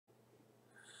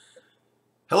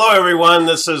Hello everyone,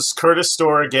 this is Curtis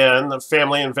Storr again, the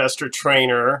Family Investor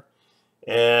Trainer.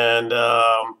 And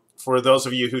for those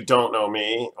of you who don't know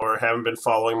me or haven't been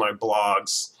following my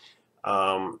blogs,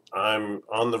 I'm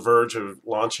on the verge of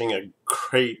launching a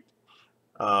great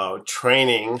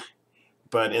training.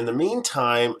 But in the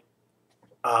meantime,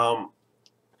 for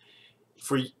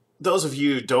those of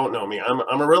you who don't know me,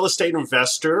 I'm a real estate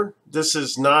investor. This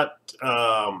is not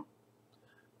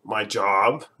my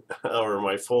job or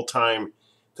my full-time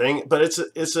thing, but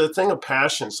it's a thing of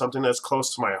passion, something that's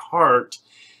close to my heart,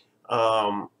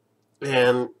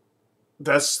 and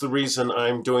that's the reason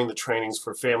I'm doing the trainings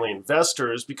for family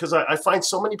investors, because I find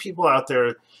so many people out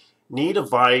there need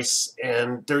advice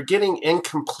and they're getting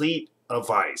incomplete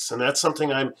advice, and that's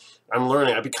something I'm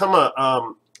learning. I become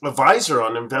a advisor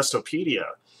on Investopedia.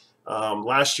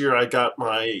 Last year I got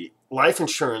my life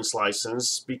insurance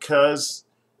license because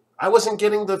I wasn't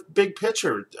getting the big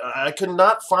picture. I could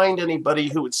not find anybody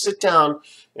who would sit down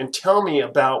and tell me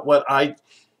about what I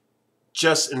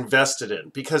just invested in,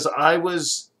 because I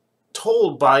was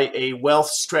told by a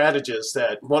wealth strategist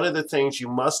that one of the things you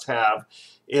must have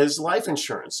is life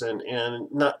insurance, and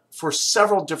not for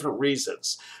several different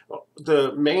reasons.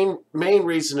 The main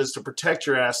reason is to protect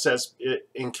your assets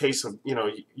in case of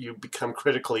you become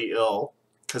critically ill,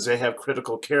 because they have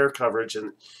critical care coverage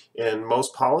in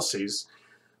most policies.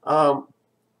 And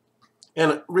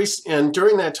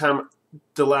during that time,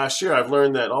 the last year, I've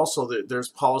learned that also that there's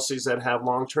policies that have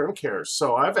long-term care.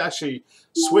 So I've actually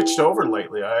switched over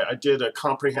lately. I did a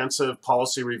comprehensive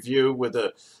policy review with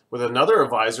another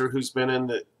advisor who's been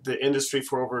in the industry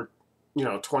for over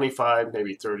 25,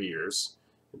 maybe 30 years.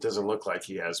 It doesn't look like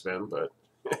he has been, but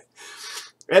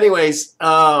anyways,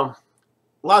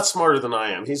 a lot smarter than I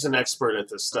am. He's an expert at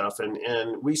this stuff,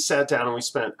 and we sat down and we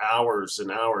spent hours and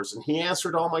hours, and he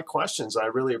answered all my questions. I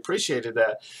really appreciated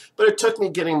that, but it took me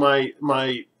getting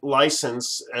my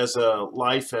license as a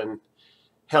life and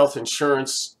health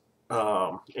insurance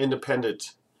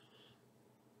independent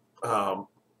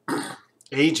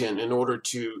agent in order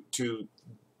to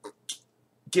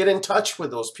get in touch with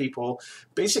those people.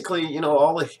 Basically,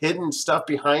 all the hidden stuff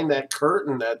behind that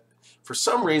curtain that for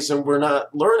some reason we're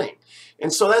not learning.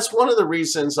 And so that's one of the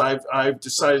reasons I've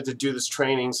decided to do this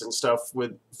trainings and stuff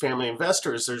with family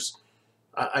investors.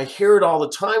 I hear it all the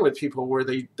time with people where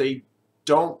they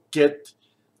don't get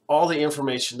all the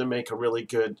information to make a really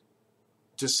good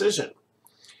decision.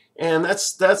 And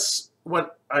that's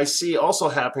what I see also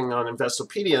happening on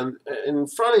Investopedia. And in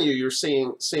front of you, you're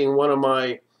seeing one of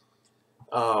my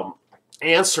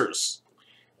answers.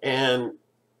 And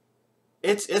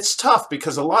it's tough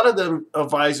because a lot of the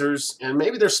advisors, and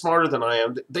maybe they're smarter than I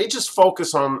am, they just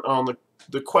focus on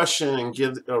the question and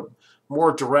give a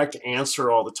more direct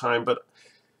answer all the time. But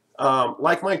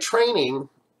like my training,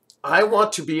 I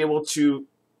want to be able to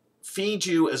feed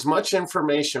you as much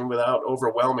information without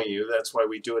overwhelming you. That's why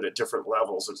we do it at different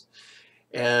levels.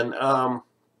 And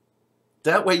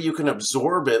that way you can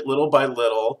absorb it little by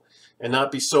little and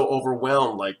not be so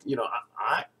overwhelmed. Like,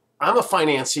 I'm a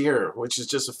financier, which is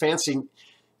just a fancy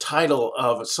title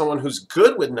of someone who's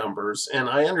good with numbers, and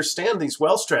I understand these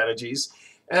wealth strategies,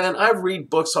 and I read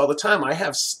books all the time. I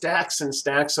have stacks and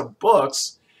stacks of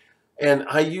books, and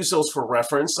I use those for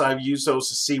reference. I use those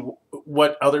to see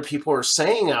what other people are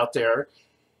saying out there,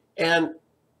 and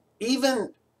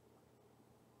even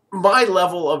my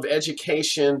level of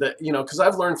education that, because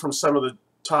I've learned from some of the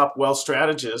top wealth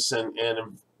strategists and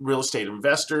real estate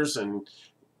investors and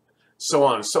so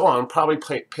on and so on, probably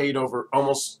paid over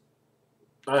almost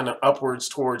upwards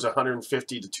towards $150,000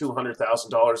 to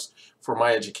 $200,000 for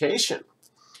my education,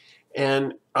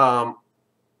 and I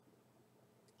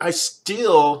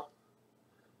still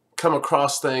come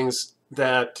across things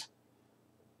that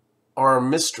are a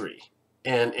mystery,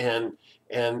 and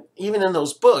even in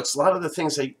those books, a lot of the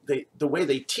things the way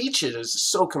they teach it is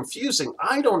so confusing.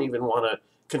 I don't even want to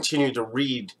continue to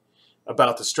read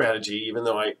about the strategy, even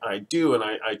though I do, and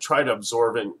I try to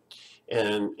absorb it,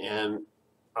 and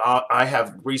I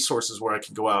have resources where I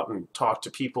can go out and talk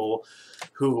to people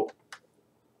who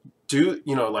do,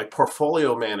 like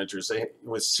portfolio managers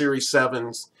with Series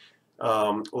 7s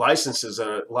licenses,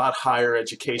 a lot higher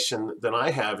education than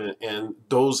I have in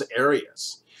those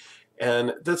areas.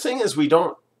 And the thing is, we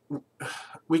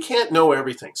can't know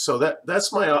everything. So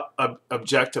that's my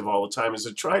objective all the time, is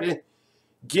to try to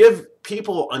give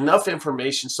people enough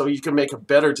information so you can make a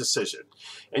better decision.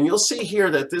 And you'll see here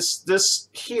that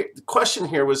the question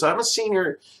here was, I'm a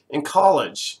senior in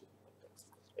college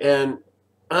and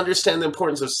understand the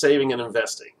importance of saving and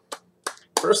investing.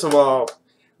 First of all,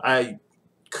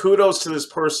 kudos to this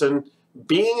person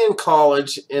being in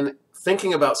college and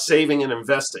thinking about saving and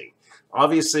investing.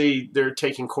 Obviously, they're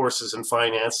taking courses in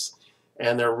finance,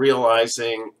 and they're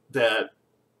realizing that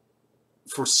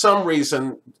for some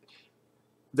reason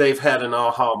they've had an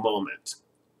aha moment.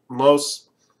 Most,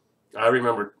 I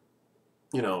remember,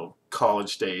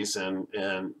 college days, and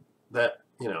that,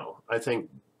 I think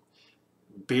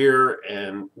beer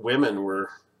and women were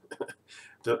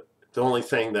the only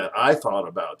thing that I thought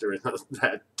about during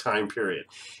that time period.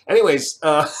 Anyways,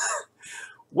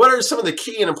 what are some of the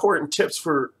key and important tips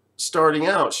for starting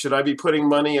out? Should I be putting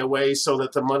money away so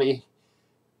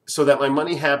that my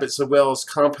money habits, as well as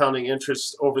compounding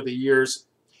interest over the years,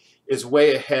 is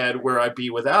way ahead where I'd be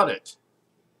without it?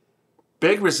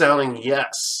 Big resounding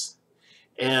yes.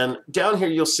 And down here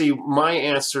you'll see my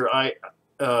answer.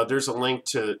 There's a link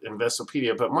to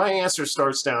Investopedia, but my answer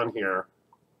starts down here.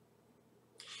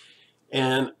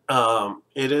 And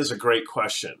it is a great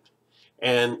question.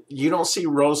 And you don't see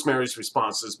Rosemary's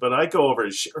responses, but I go over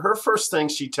it. Her first thing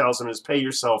she tells them is pay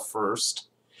yourself first.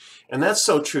 And that's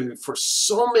so true for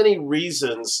so many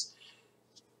reasons.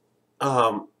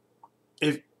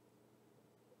 If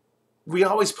we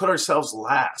always put ourselves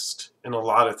last in a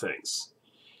lot of things.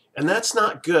 And that's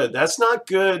not good. That's not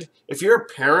good. If you're a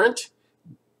parent,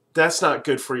 that's not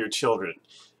good for your children.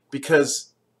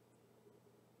 Because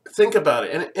think about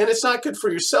it. And it's not good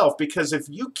for yourself, because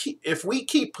if we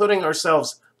keep putting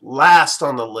ourselves last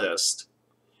on the list,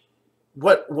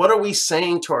 what are we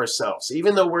saying to ourselves?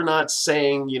 Even though we're not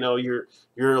saying, you're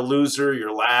a loser,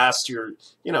 you're last,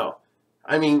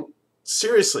 I mean,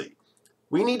 seriously,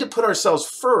 we need to put ourselves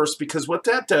first, because what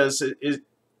that does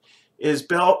is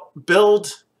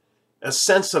build a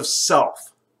sense of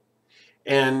self.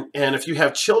 And if you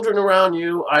have children around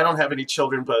you, I don't have any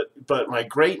children, but my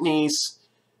great niece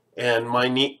and my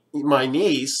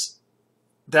niece,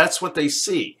 that's what they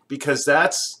see, because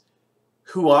that's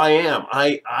who I am.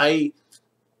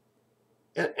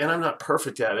 And I'm not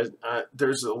perfect at it.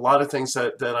 There's a lot of things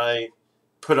that I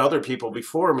put other people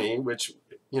before me, which,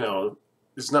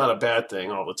 is not a bad thing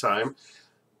all the time.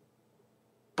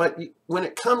 But when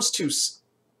it comes to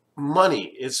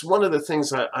money, it's one of the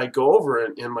things I go over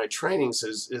in my trainings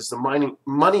is the money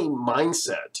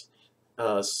mindset.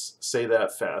 Say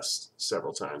that fast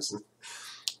several times.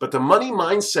 But the money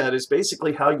mindset is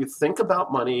basically how you think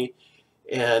about money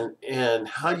and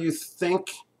how you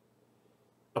think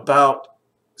about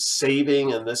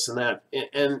saving and this and that.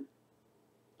 And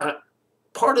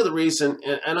part of the reason,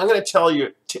 and I'm going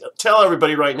to tell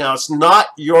everybody right now, it's not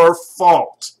your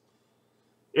fault.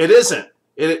 It isn't.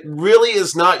 It really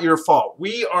is not your fault.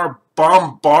 We are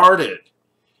bombarded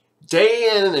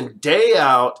day in and day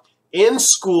out in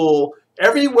school,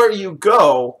 everywhere you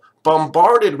go,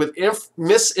 bombarded with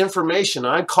misinformation.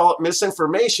 I call it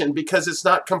misinformation because it's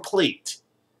not complete.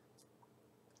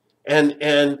 And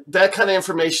that kind of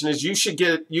information is you should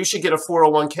get a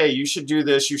 401k, you should do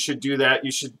this, you should do that,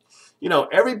 you should,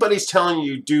 everybody's telling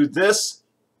you do this,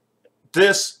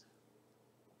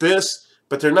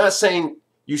 but they're not saying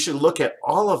you should look at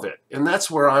all of it. And that's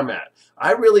where I'm at.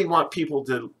 I really want people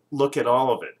to look at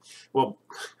all of it. Well,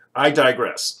 I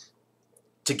digress.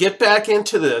 To get back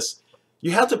into this,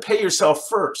 you have to pay yourself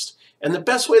first. And the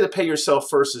best way to pay yourself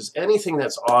first is anything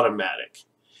that's automatic.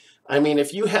 I mean,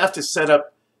 if you have to set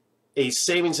up a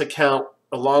savings account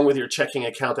along with your checking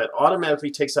account that automatically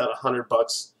takes out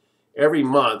 $100 every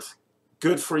month,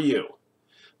 good for you.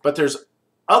 But there's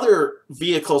other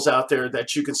vehicles out there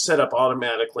that you can set up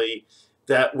automatically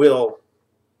that will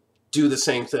do the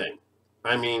same thing.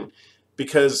 I mean,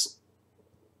 because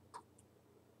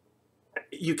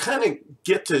you kind of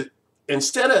get to,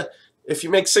 instead of, if you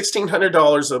make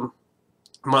 $1,600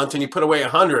 a month and you put away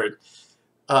 $100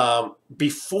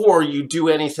 before you do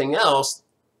anything else,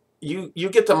 you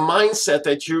get the mindset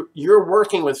that you're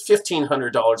working with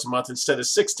 $1,500 a month instead of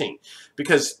 $1,600.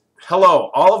 Because hello,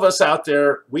 all of us out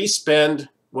there, we spend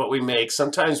what we make.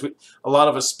 Sometimes a lot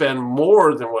of us spend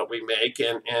more than what we make,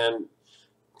 and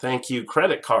thank you,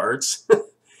 credit cards.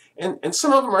 and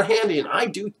some of them are handy, and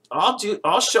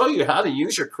I'll show you how to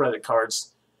use your credit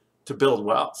cards to build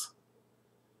wealth.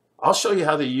 I'll show you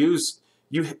how to use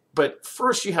but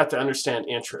first you have to understand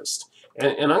interest,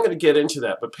 and I'm going to get into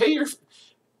that. But pay your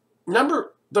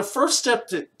the first step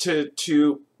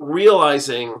to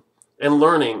realizing and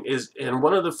learning is, and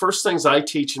one of the first things I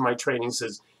teach in my trainings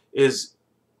is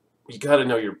you got to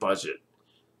know your budget.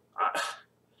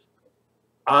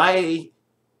 I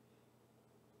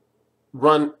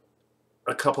run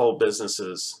a couple of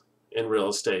businesses in real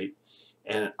estate,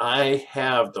 and I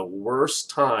have the worst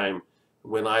time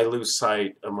when I lose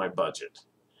sight of my budget.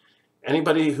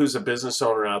 Anybody who's a business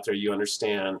owner out there, you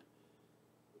understand.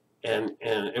 And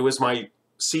it was my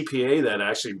CPA that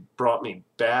actually brought me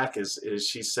back is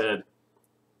she said,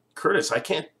 Curtis, I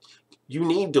can't. You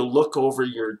need to look over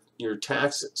your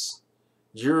taxes.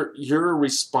 You're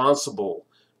responsible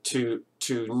to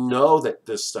know that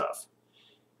this stuff.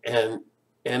 And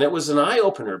it was an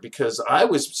eye-opener because I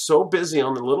was so busy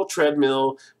on the little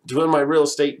treadmill doing my real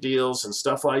estate deals and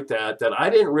stuff like that that I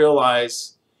didn't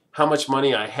realize how much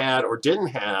money I had or didn't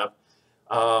have,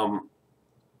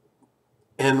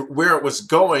 and where it was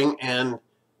going and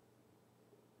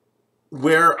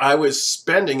where I was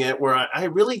spending it, where I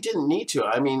really didn't need to.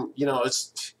 I mean, you know,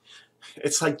 it's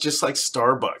like just like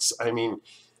Starbucks. I mean,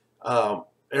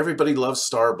 everybody loves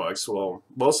Starbucks. Well,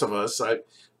 most of us.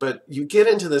 But you get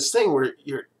into this thing where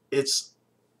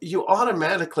you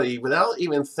automatically, without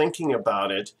even thinking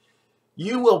about it,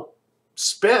 you will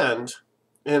spend,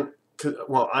 and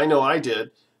well, I know I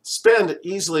did spend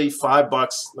easily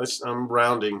 $5. I'm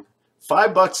rounding,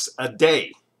 $5 a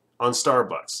day on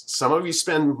Starbucks. Some of you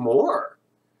spend more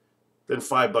than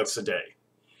 $5 a day.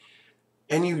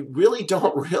 And you really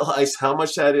don't realize how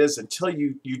much that is until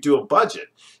you do a budget.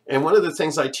 And one of the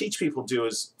things I teach people do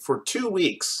is for 2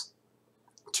 weeks,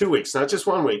 not just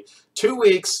 1 week, 2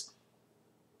 weeks,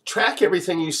 track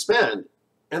everything you spend,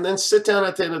 and then sit down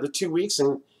at the end of the 2 weeks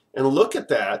and look at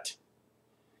that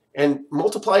and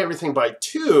multiply everything by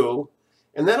 2,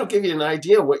 and that'll give you an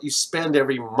idea of what you spend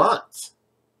every month.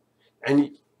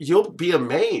 And you'll be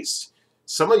amazed.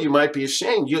 Some of you might be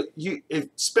ashamed. If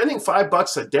spending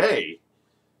 $5 a day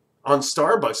on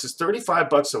Starbucks is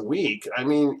 $35 a week. I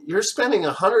mean, you're spending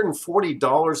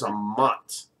 $140 a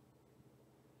month.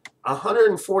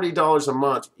 $140 a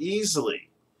month easily.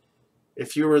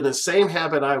 If you were in the same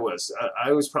habit I was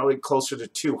probably closer to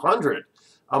 $200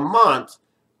 a month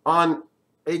on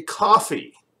a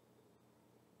coffee.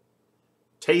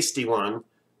 Tasty one,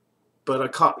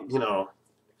 but you know,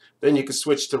 then you can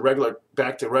switch to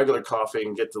back to regular coffee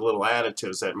and get the little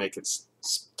additives that make it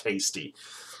tasty.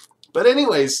 But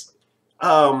anyways,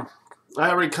 I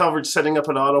already covered setting up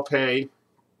an auto pay,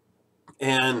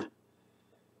 and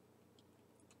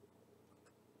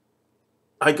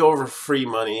I go over free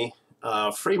money.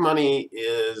 Free money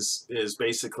is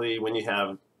basically when you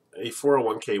have a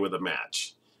 401k with a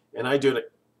match, and I do an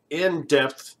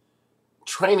in-depth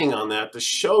training on that to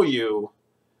show you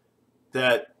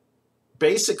that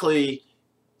basically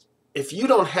if you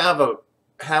don't have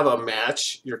a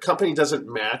match, your company doesn't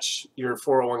match your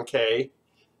 401k,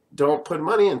 don't put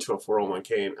money into a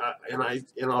 401k, and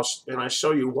I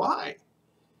show you why.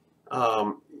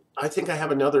 I think I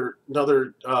have another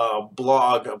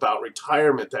blog about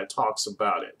retirement that talks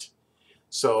about it.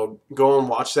 So go and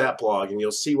watch that blog and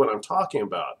you'll see what I'm talking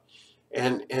about.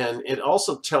 And it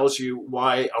also tells you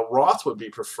why a Roth would be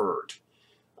preferred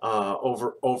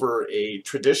over a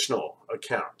traditional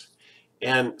account.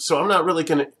 And so I'm not really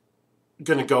going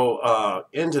to go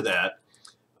into that,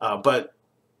 but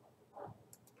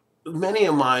many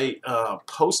of my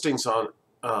postings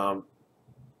on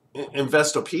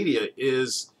Investopedia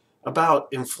is about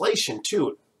inflation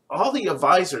too. All the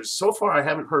advisors, so far I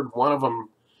haven't heard one of them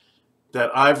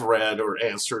that I've read or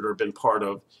answered or been part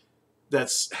of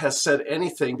that has said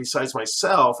anything besides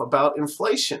myself about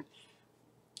inflation.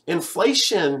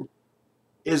 Inflation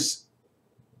is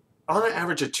on an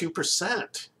average of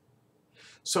 2%.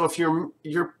 So if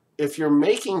you're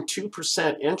making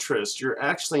 2% interest, you're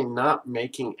actually not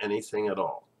making anything at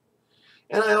all.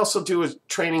 And I also do a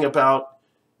training about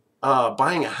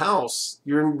buying a house.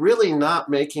 You're really not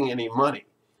making any money.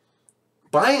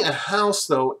 Buying a house,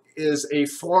 though, is a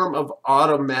form of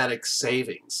automatic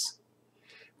savings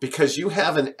because you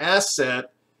have an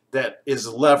asset that is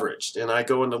leveraged, and I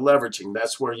go into leveraging.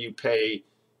 That's where you pay,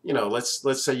 you know, let's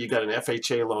say you got an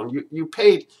FHA loan. You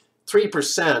paid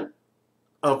 3%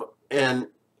 of, and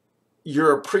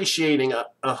you're appreciating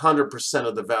 100%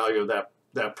 of the value of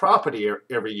that property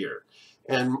every year.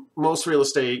 And most real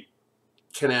estate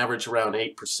can average around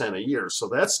 8% a year. So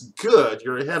that's good.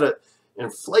 You're ahead of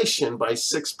inflation by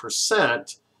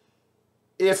 6%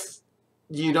 if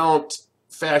you don't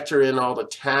factor in all the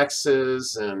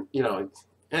taxes and, you know,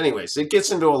 anyways, it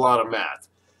gets into a lot of math.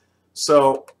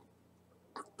 So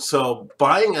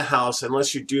buying a house,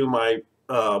 unless you do my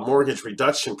mortgage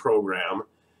reduction program,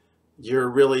 you're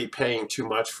really paying too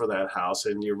much for that house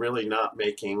and you're really not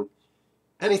making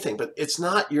anything. But it's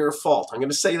not your fault. I'm going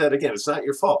to say that again. It's not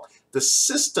your fault. The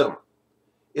system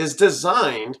is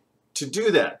designed to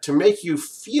do that, to make you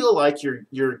feel like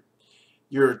you're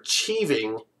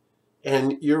achieving,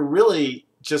 and you're really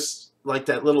just like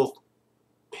that little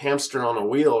hamster on a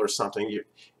wheel or something.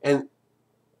 And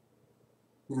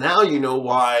now you know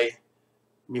why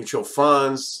mutual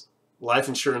funds, life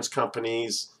insurance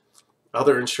companies,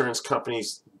 other insurance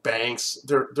companies, banks,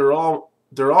 they're all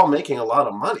making a lot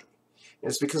of money. And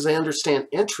it's because they understand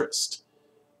interest.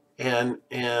 And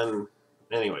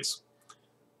anyways,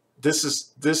 this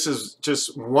is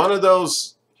just one of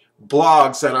those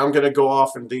blogs that I'm going to go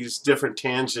off in these different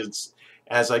tangents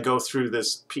as I go through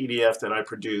this PDF that I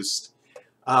produced.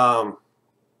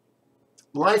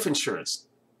 Life insurance.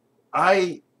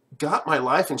 I got my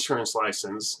life insurance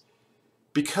license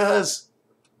because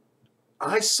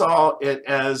I saw it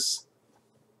as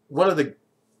one of the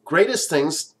greatest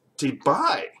things to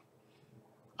buy.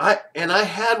 I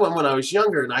had one when I was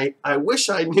younger, and I wish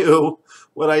I knew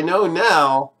what I know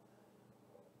now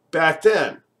back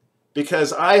then,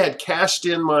 because I had cashed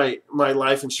in my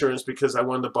life insurance because I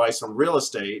wanted to buy some real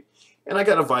estate, and I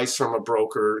got advice from a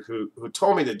broker who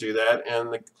told me to do that.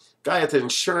 And the guy at the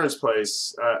insurance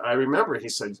place, I remember he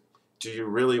said, "Do you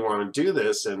really want to do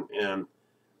this?" And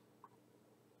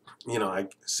you know, I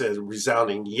said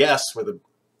resounding yes with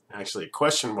actually a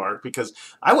question mark, because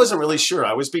I wasn't really sure.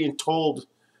 I was being told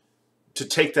to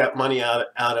take that money out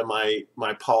of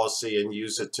my policy and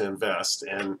use it to invest,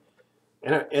 and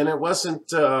it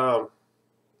wasn't.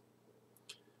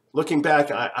 Looking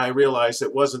back, I realized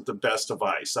it wasn't the best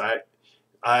advice.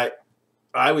 I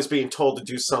was being told to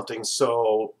do something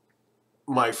so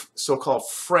my so-called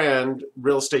friend,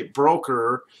 real estate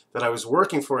broker that I was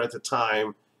working for at the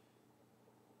time,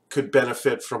 could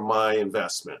benefit from my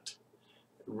investment.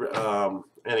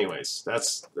 Anyways,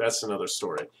 that's another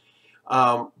story.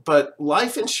 But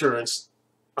life insurance,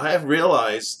 I have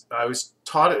realized, I was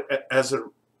taught it as a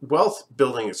wealth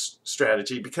building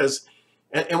strategy, because,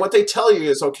 and what they tell you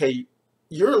is, okay,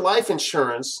 your life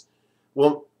insurance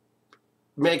will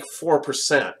make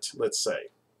 4%, let's say,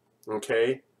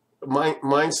 okay?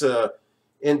 Mine's a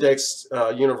indexed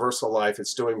universal life.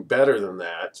 It's doing better than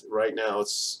that. Right now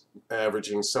it's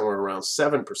averaging somewhere around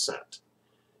 7%.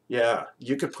 Yeah,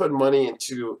 you could put money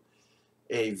into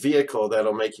a vehicle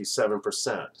that'll make you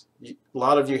 7%. A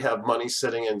lot of you have money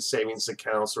sitting in savings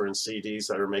accounts or in CDs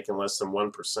that are making less than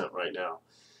 1% right now.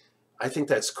 I think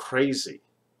that's crazy.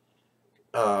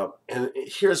 And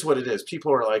here's what it is.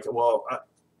 People are like, well,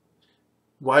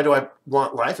 why do I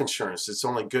want life insurance? It's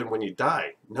only good when you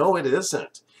die. No, it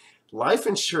isn't. Life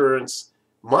insurance,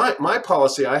 my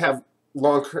policy, I have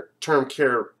long-term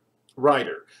care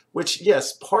rider, which,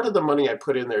 yes, part of the money I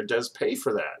put in there does pay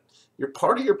for that.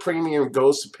 Part of your premium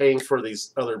goes to paying for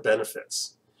these other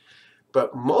benefits,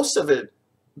 but most of it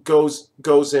goes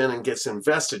in and gets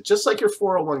invested, just like your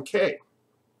 401k,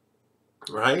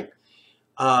 right?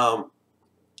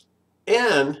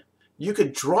 And you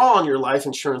could draw on your life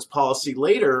insurance policy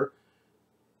later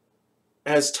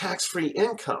as tax-free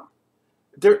income.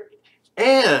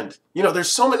 And you know,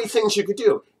 there's so many things you could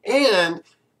do. And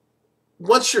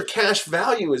once your cash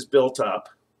value is built up,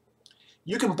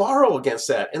 you can borrow against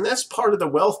that. And that's part of the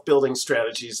wealth building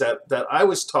strategies that I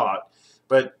was taught.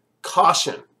 But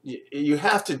caution, you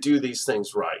have to do these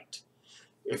things right.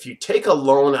 If you take a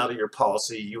loan out of your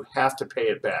policy, you have to pay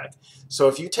it back. So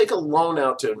if you take a loan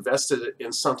out to invest it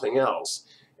in something else,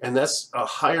 and that's a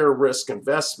higher risk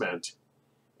investment,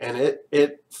 and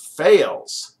it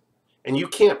fails, and you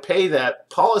can't pay that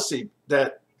policy,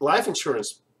 that life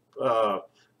insurance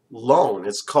loan,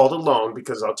 it's called a loan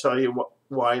because I'll tell you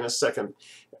why in a second,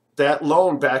 that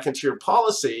loan back into your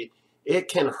policy, it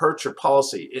can hurt your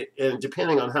policy. And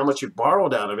depending on how much you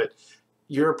borrowed out of it,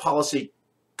 your policy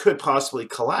could possibly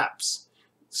collapse.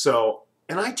 So,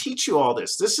 and I teach you all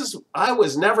this. I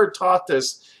was never taught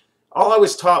this. All I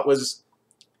was taught was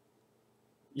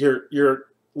your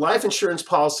life insurance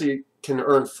policy can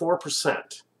earn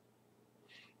 4%.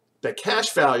 The cash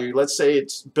value, let's say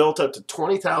it's built up to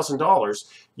 $20,000,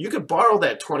 you could borrow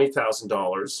that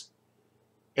 $20,000.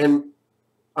 And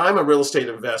I'm a real estate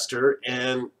investor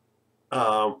and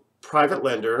private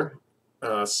lender,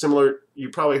 similar, you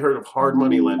probably heard of hard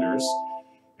money lenders.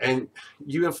 And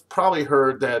you have probably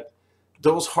heard that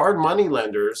those hard money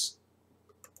lenders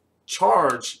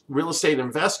charge real estate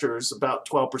investors about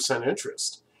 12%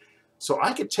 interest. So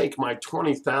I could take my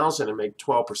 $20,000 and make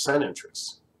 12%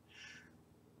 interest.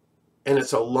 And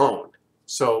it's a loan.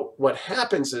 So what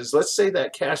happens is, let's say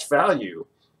that cash value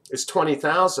is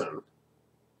 $20,000.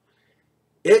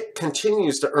 It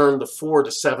continues to earn the 4 to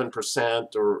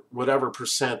 7% or whatever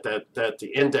percent that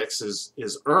the index is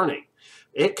earning.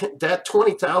 That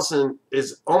 $20,000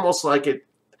 is almost like it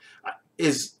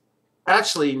is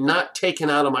actually not taken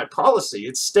out of my policy.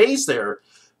 It stays there,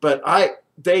 but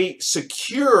they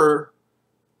secure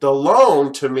the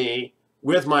loan to me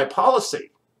with my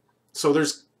policy. So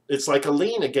it's like a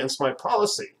lien against my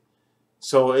policy.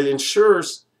 So it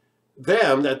ensures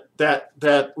them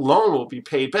that loan will be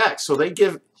paid back. So they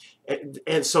give,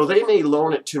 and so they may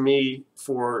loan it to me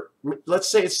for, let's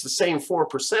say it's the same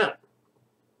 4%.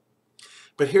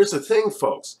 But here's the thing,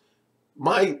 folks.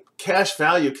 My cash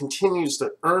value continues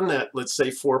to earn that, let's say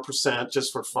 4%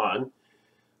 just for fun.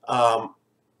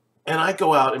 And I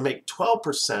go out and make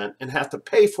 12% and have to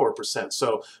pay 4%.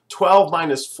 So 12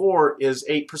 minus 4 is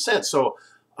 8%. So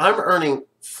I'm earning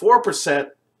 4%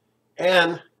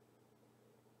 and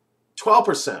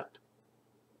 12%.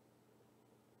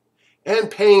 And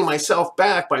paying myself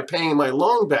back by paying my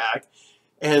loan back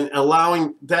and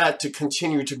allowing that to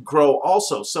continue to grow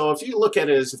also. So if you look at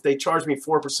it as if they charge me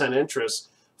 4%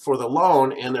 interest for the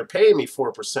loan and they're paying me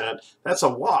 4%, that's a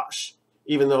wash,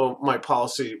 even though my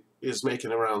policy is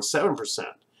making around 7%.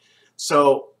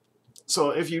 So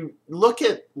if you look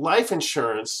at life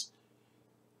insurance,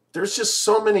 there's just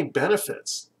so many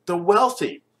benefits. The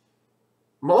wealthy,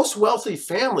 most wealthy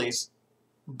families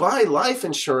buy life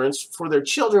insurance for their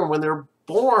children when they're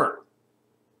born.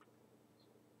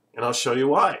 And I'll show you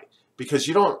why. Because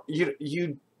you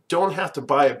don't have to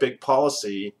buy a big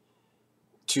policy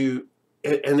to,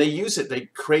 and they use it, they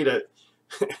create a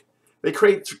they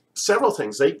create several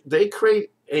things. They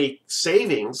create a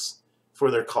savings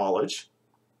for their college.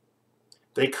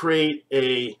 They create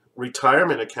a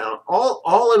retirement account,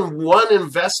 all in one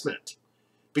investment,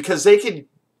 because they could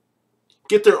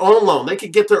get their own loan. They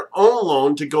could get their own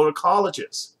loan to go to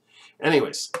colleges.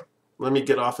 Anyways, let me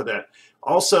get off of that.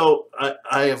 Also,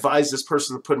 I advise this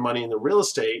person to put money into real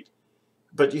estate,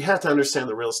 but you have to understand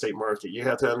the real estate market. You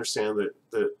have to understand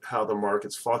how the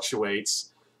market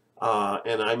fluctuates.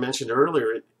 And I mentioned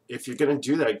earlier, if you're going to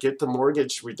do that, get the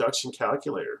mortgage reduction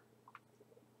calculator,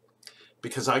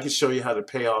 because I can show you how to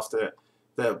pay off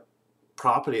the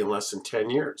property in less than 10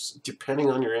 years,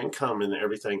 depending on your income and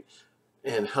everything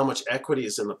and how much equity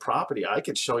is in the property. I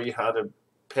could show you how to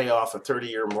pay off a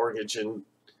 30-year mortgage in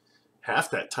half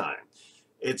that time.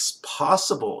 It's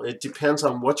possible. It depends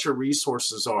on what your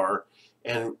resources are,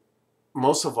 and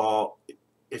most of all,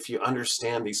 if you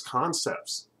understand these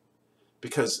concepts,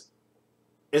 because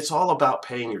it's all about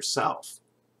paying yourself.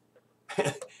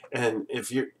 And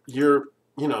if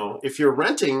if you're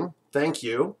renting, thank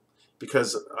you,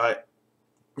 because I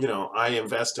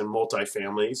invest in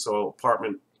multifamily, so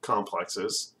apartment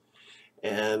complexes,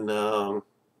 and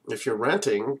if you're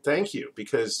renting, thank you,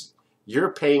 because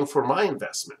you're paying for my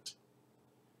investment,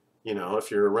 if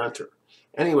you're a renter.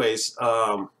 Anyways,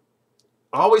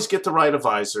 always get the right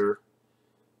advisor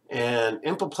and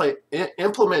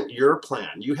implement your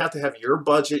plan. You have to have your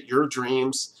budget, your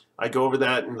dreams. I go over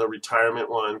that in the retirement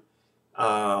one.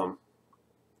 Find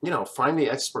the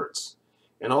experts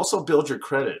and also build your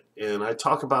credit. And I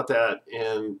talk about that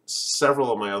in several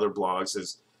of my other blogs.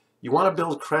 Is you want to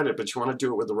build credit, but you want to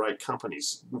do it with the right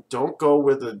companies. Don't go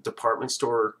with the department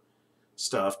store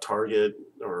stuff, Target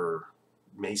or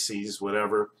Macy's,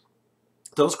 whatever.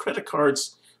 Those credit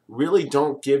cards really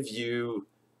don't give you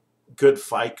good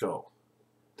FICO.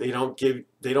 They don't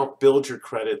build your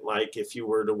credit like if you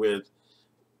were to with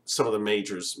some of the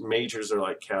majors. Majors are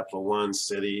like Capital One,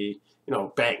 Citi,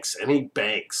 banks, any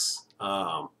banks,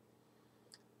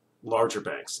 larger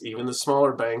banks, even the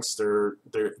smaller banks,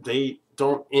 they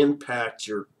don't impact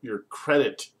your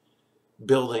credit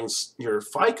buildings, your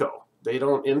FICO. They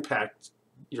don't impact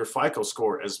your FICO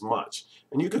score as much.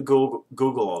 And you could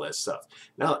Google all that stuff.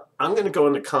 Now, I'm going to go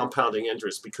into compounding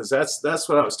interest, because that's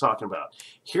what I was talking about.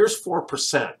 Here's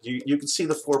 4%. You can see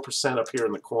the 4% up here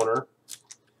in the corner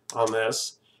on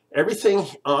this. Everything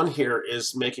on here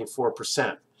is making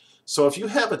 4%. So if you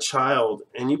have a child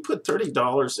and you put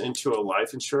 $30 into a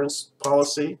life insurance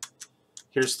policy,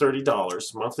 here's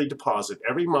 $30, monthly deposit.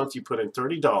 Every month you put in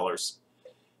 $30.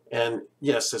 And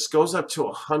yes, this goes up to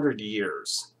 100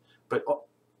 years. But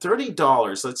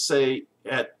 $30, let's say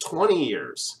at 20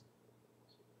 years,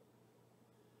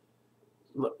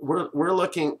 we're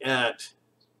looking at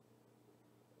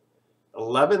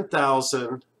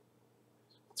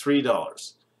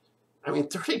 $11,003. I mean,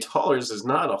 $30 is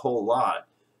not a whole lot.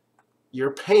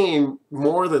 You're paying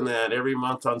more than that every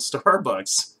month on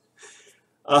Starbucks.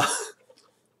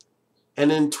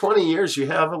 And in 20 years, you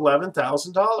have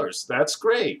 $11,000. That's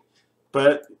great.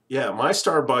 But yeah, my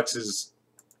Starbucks is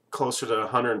closer to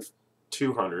 100,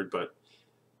 200, but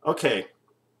okay.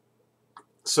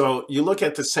 So you look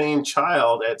at the same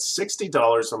child at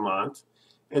 $60 a month.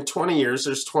 In 20 years,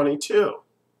 there's 22,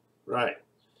 right?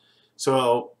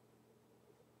 So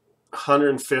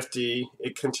 150,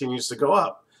 it continues to go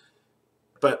up.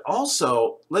 But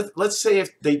also, let's say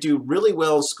if they do really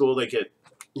well in school, they get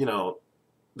a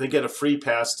free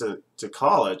pass to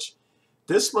college.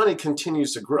 this money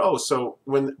continues to grow. So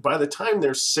by the time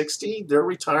they're 60, their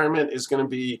retirement is going to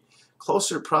be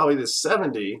closer probably to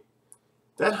 70.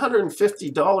 That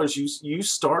 $150 you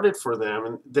started for them,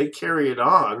 and they carry it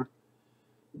on,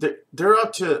 they're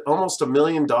up to almost $1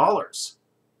 million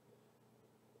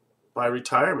by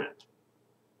retirement.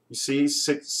 You see,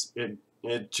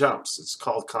 it jumps. It's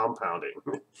called compounding.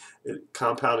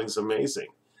 Compounding is amazing.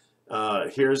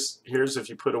 Here's if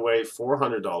you put away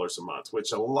 $400 a month,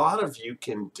 which a lot of you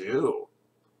can do.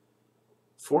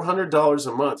 $400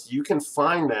 a month, you can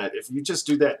find that if you just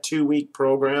do that 2-week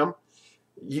program.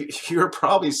 You're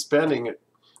probably spending,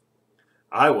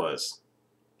 I was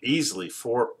easily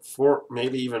four,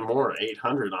 maybe even more,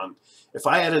 800 on. If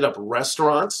I added up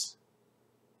restaurants,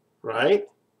 right?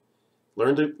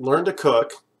 Learn to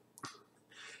cook.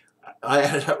 I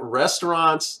added up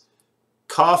restaurants,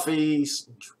 coffees,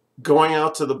 going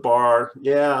out to the bar.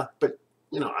 Yeah, but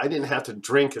I didn't have to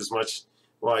drink as much.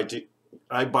 Well, I do.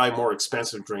 I buy more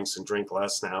expensive drinks and drink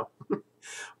less now.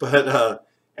 But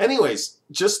anyways,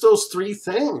 just those 3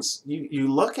 things you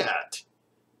look at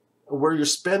where you're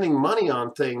spending money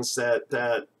on things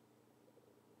that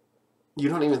you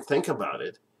don't even think about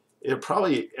it. It'll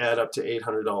probably add up to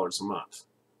 $800 a month.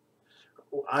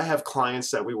 I have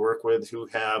clients that we work with who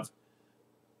have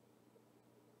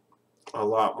a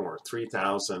lot more,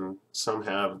 $3,000. Some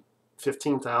have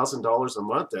 $15,000 a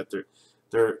month that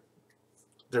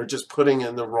they're just putting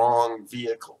in the wrong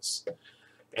vehicles,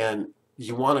 and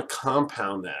you want to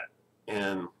compound that.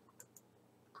 And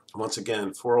once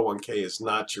again, 401k is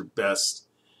not your best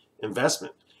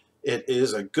investment. It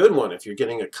is a good one if you're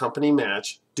getting a company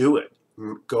match. Do it.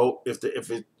 Go if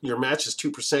your match is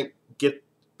 2%,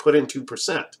 put in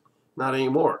 2%, not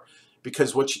anymore,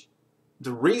 because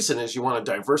the reason is you want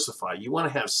to diversify. You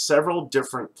want to have several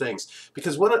different things,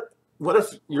 because what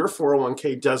if your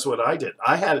 401k does what I did?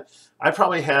 I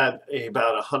probably had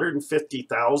about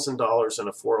 $150,000 in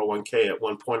a 401k at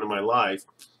one point in my life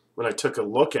when I took a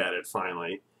look at it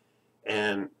finally,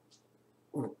 and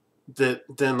then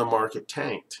the market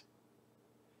tanked,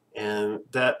 and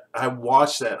that I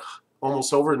watched that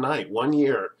almost overnight. 1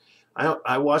 year,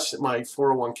 I watched my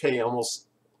 401k almost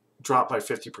drop by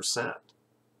 50%.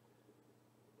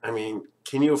 I mean,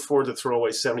 can you afford to throw away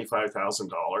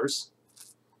 $75,000?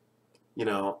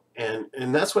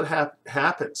 And that's what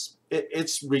happens.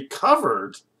 It's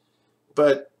recovered,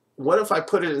 but what if I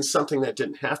put it in something that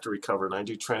didn't have to recover? And I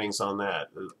do trainings on that.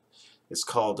 It's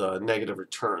called negative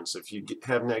returns. If you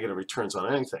have negative returns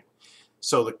on anything,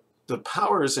 so the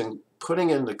power is in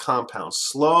putting in the compound.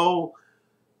 Slow.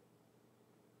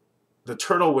 The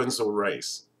turtle wins the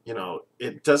race.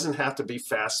 It doesn't have to be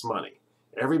fast money.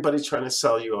 Everybody's trying to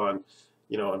sell you on,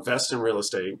 invest in real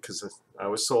estate, because I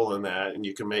was sold on that, and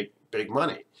you can make big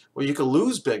money. Well, you can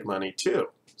lose big money too.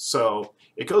 So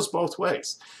it goes both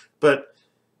ways. But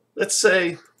let's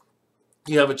say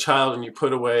you have a child and you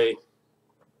put away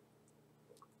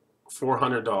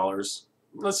 $400.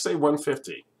 Let's say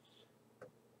 $150.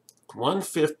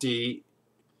 $150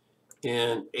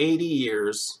 in 80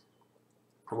 years,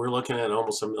 we're looking at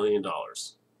almost $1 million.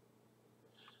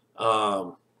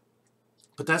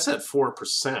 But that's at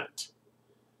 4%.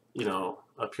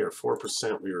 Up here,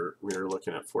 4%. We were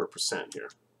looking at 4% here.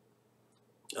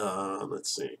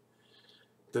 Let's see.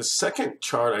 The second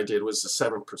chart I did was the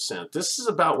 7%. This is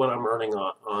about what I'm earning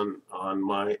on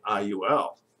my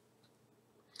IUL,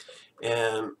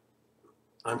 and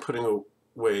I'm putting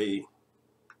away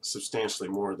substantially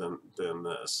more than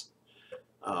this.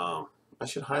 I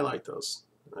should highlight those.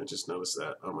 I just noticed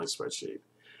that on my spreadsheet.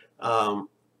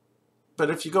 But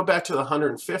if you go back to the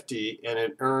 150 and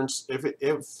it earns, if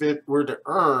it were to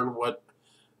earn what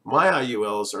my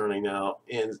IUL is earning now,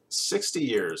 in 60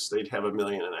 years they'd have $1.5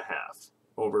 million,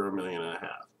 over $1.5 million.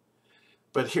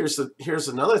 But here's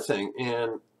another thing: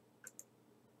 in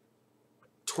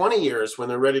 20 years, when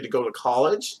they're ready to go to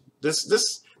college, this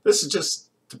is just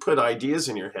to put ideas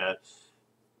in your head.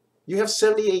 You have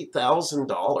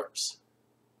 $78,000.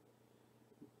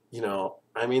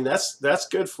 I mean, that's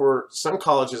good for some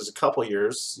colleges, a couple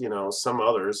years, some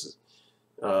others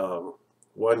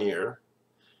 1 year.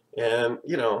 And,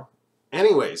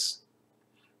 anyways,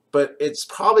 but it's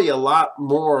probably a lot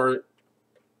more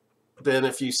than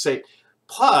if you say,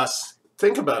 plus,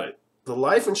 think about it, the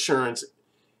life insurance,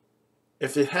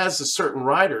 if it has a certain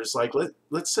riders, like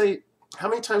let's say, how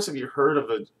many times have you heard of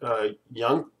a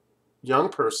young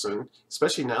person,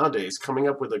 especially nowadays, coming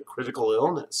up with a critical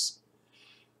illness?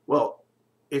 Well,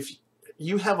 if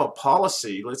you have a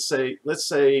policy, let's say,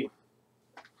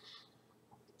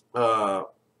 I'm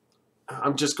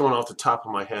just going off the top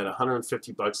of my head,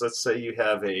 $150. Let's say you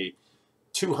have a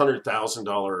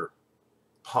 $200,000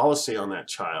 policy on that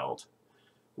child.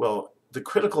 Well, the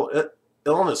critical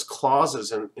illness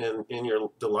clauses in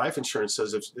the life insurance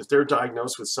says if they're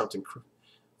diagnosed with something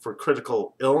for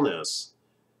critical illness,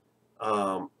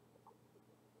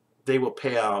 they will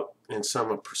pay out in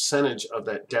some percentage of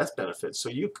that death benefit. So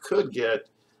you could get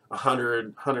 100,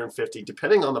 150,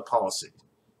 depending on the policy,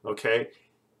 okay,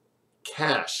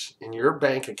 cash in your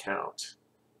bank account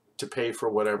to pay for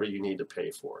whatever you need to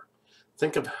pay for.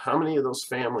 Think of how many of those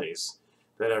families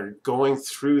that are going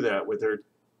through that with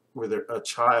a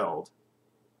child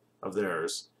of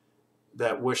theirs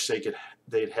that wish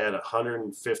they'd had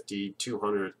 150,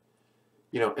 200,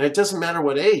 you know, and it doesn't matter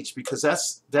what age, because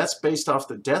that's based off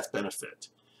the death benefit.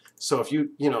 So if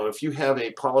you have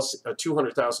a policy, a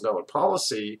 $200,000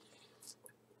 policy,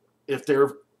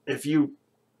 if you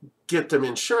get them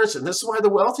insurance, and this is why the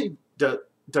wealthy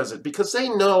does it, because they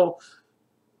know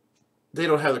they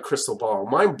don't have the crystal ball.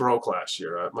 Mine broke last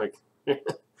year. I'm like,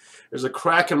 there's a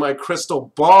crack in my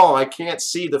crystal ball. I can't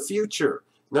see the future.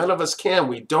 None of us can.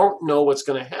 We don't know what's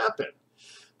going to happen.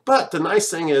 But the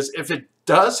nice thing is, if it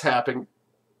does happen,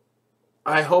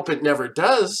 I hope it never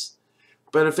does,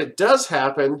 but if it does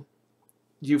happen,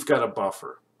 you've got a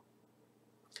buffer.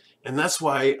 And that's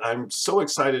why I'm so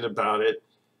excited about it.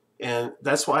 And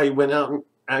that's why I went out and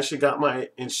actually got my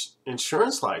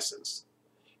insurance license,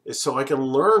 is so I can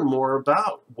learn more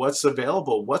about what's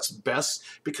available, what's best.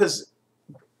 Because,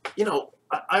 you know,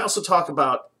 I also talk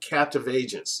about captive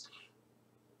agents,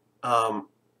 about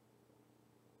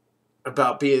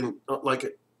being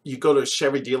like, you go to a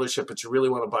Chevy dealership, but you really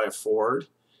want to buy a Ford.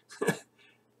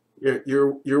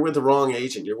 you're with the wrong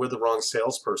agent. You're with the wrong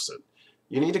salesperson.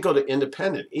 You need to go to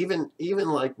independent. Even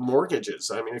like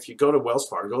mortgages. I mean, if you go to Wells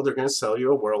Fargo, they're going to sell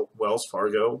you a Wells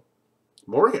Fargo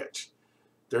mortgage.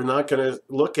 They're not going to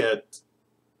look at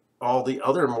all the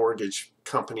other mortgage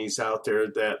companies out there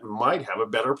that might have a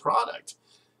better product.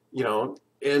 You know,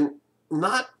 and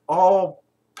not all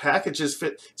packages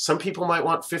fit. Some people might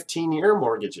want 15-year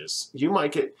mortgages. You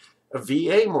might get a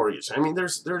VA mortgage. I mean,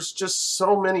 there's just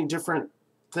so many different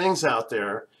things out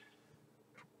there.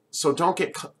 So don't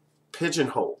get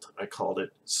pigeonholed, I called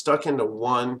it, stuck into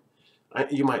one.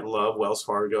 You might love Wells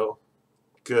Fargo.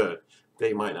 Good.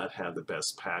 They might not have the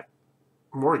best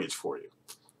mortgage for you.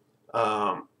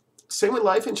 Same with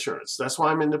life insurance. That's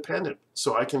why I'm independent,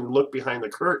 so I can look behind the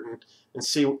curtain and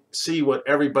see what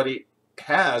everybody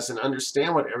has and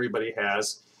understand what everybody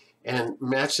has and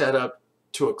match that up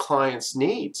to a client's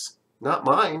needs, not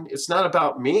mine. It's not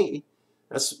about me.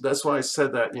 That's why I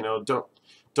said that, you know,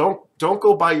 don't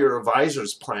go by your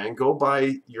advisor's plan, go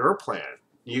by your plan.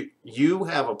 You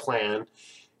have a plan,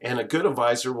 and a good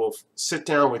advisor will sit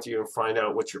down with you and find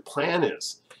out what your plan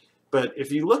is. But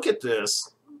if you look at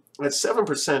this at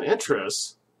 7%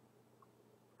 interest,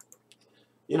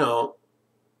 you know,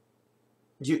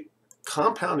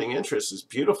 compounding interest is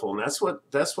beautiful, and that's what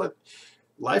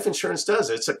life insurance does.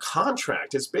 It's a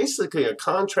contract. It's basically a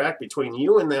contract between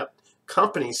you and that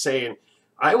company saying,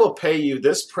 I will pay you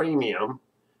this premium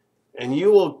and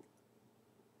you will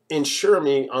insure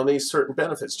me on these certain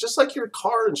benefits. Just like your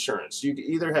car insurance. You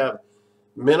either have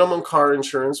minimum car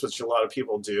insurance, which a lot of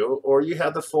people do, or you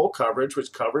have the full coverage,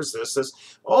 which covers this.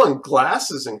 Oh, and glass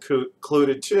is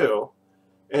included too.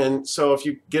 And so if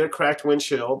you get a cracked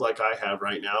windshield like I have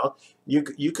right now,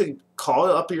 you could call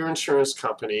up your insurance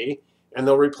company and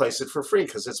they'll replace it for free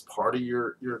because it's part of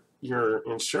your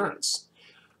insurance.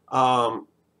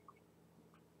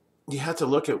 You have to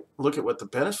look at what the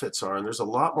benefits are, and there's a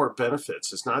lot more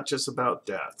benefits. It's not just about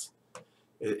death.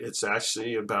 It's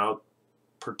actually about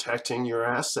protecting your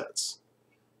assets,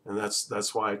 and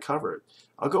that's why I cover it.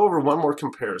 I'll go over one more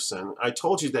comparison. I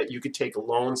told you that you could take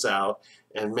loans out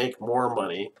and make more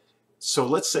money. So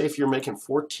let's say if you're making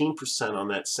 14% on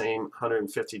that same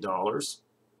 $150,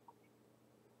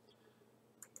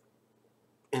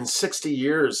 in 60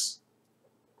 years,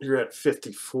 you're at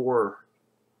 $54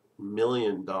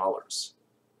 million.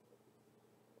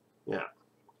 Yeah,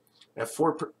 at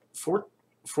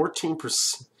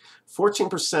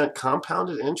 14%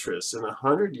 compounded interest in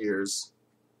 100 years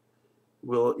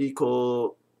will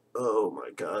equal, oh my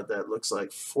God, that looks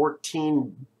like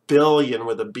 14 billion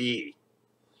with a B.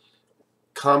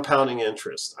 Compounding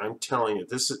interest. I'm telling you,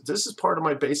 this is part of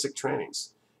my basic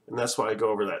trainings, and that's why I go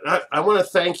over that. I want to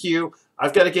thank you.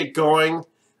 I've got to get going.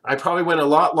 I probably went a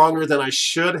lot longer than I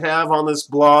should have on this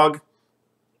blog,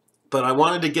 but I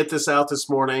wanted to get this out this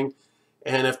morning.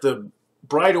 And if the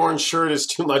bright orange shirt is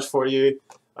too much for you,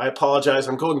 I apologize.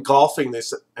 I'm going golfing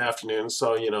this afternoon,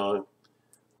 so, you know,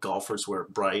 golfers wear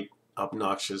bright,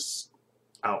 obnoxious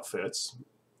outfits.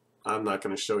 I'm not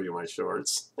going to show you my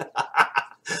shorts.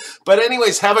 But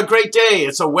anyways, have a great day.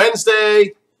 It's a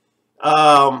Wednesday.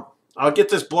 I'll get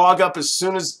this blog up as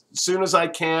soon as I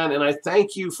can, and I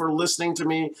thank you for listening to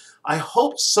me. I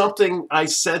hope something I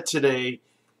said today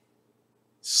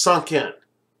sunk in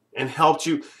and helped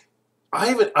you.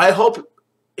 I hope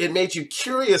it made you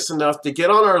curious enough to get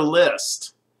on our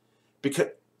list, because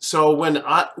so when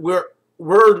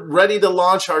we're ready to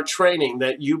launch our training,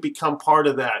 that you become part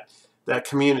of that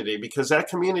community, because that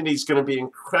community is going to be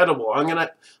incredible.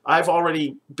 I've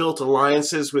already built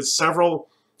alliances with several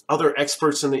other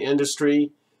experts in the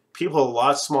industry, people a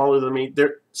lot smaller than me.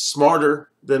 They're smarter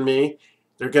than me.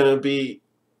 They're going to be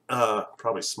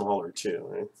probably smaller too.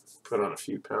 I put on a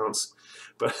few pounds,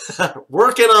 but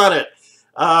working on it.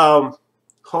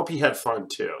 Hope you had fun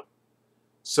too.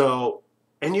 So,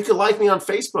 and you can like me on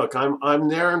Facebook. I'm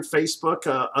there on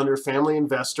Facebook under Family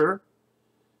Investor.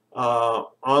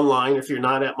 Online, if you're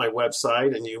not at my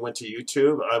website and you went to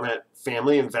YouTube, I'm at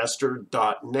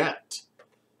familyinvestor.net.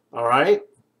 All right?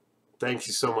 Thank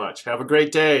you so much. Have a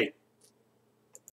great day.